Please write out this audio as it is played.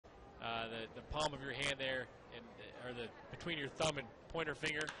the palm of your hand there, and or between your thumb and pointer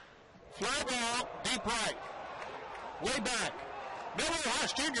finger. Fly ball, deep right. Way back. Mel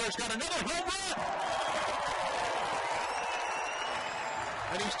Rojas Jr. has got another home run.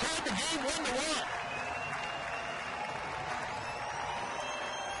 And he's tied the game 1-1.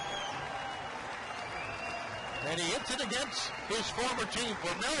 And he hits it against his former team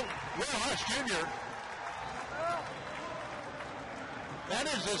for Mel Rojas Jr. That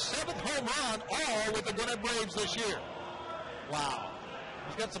is his 7th home run, all with the Gwinnett Braves this year. Wow.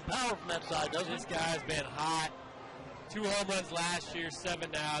 He's got some power from that side, doesn't he? This guy's been hot. 2 home runs last year, 7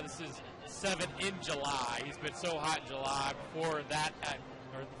 now. This is 7 in July. He's been so hot in July. Before that,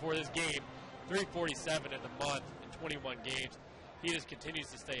 or before this game, 347 in the month in 21 games. He just continues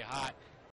to stay hot.